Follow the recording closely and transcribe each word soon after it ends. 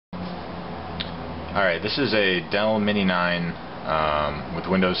Alright, this is a Dell Mini9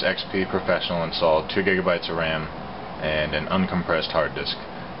 with Windows XP Professional installed, 2 GB of RAM, and an uncompressed hard disk.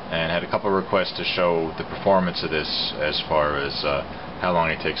 And had a couple of requests to show the performance of this as far as how long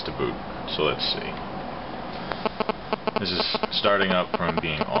it takes to boot. So let's see. This is starting up from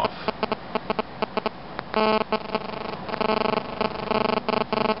being off.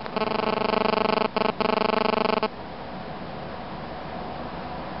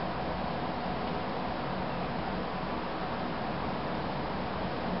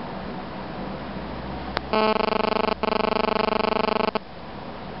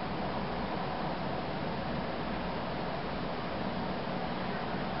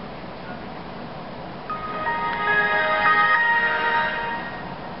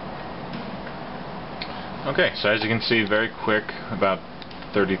 Okay, so as you can see, very quick, about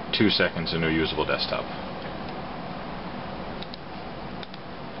 32 seconds into a usable desktop.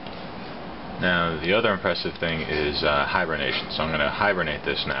 Now, the other impressive thing is hibernation, so I'm going to hibernate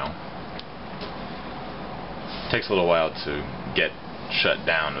this now. It takes a little while to get shut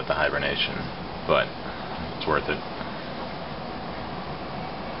down with the hibernation, but it's worth it.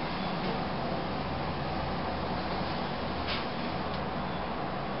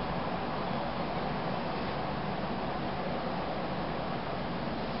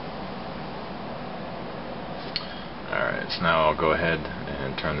 Alright, so now I'll go ahead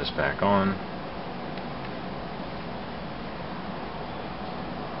and turn this back on.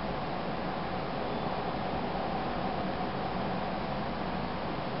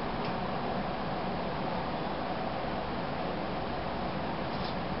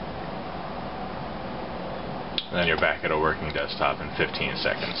 And then you're back at a working desktop in 15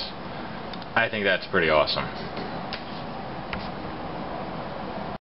 seconds. I think that's pretty awesome.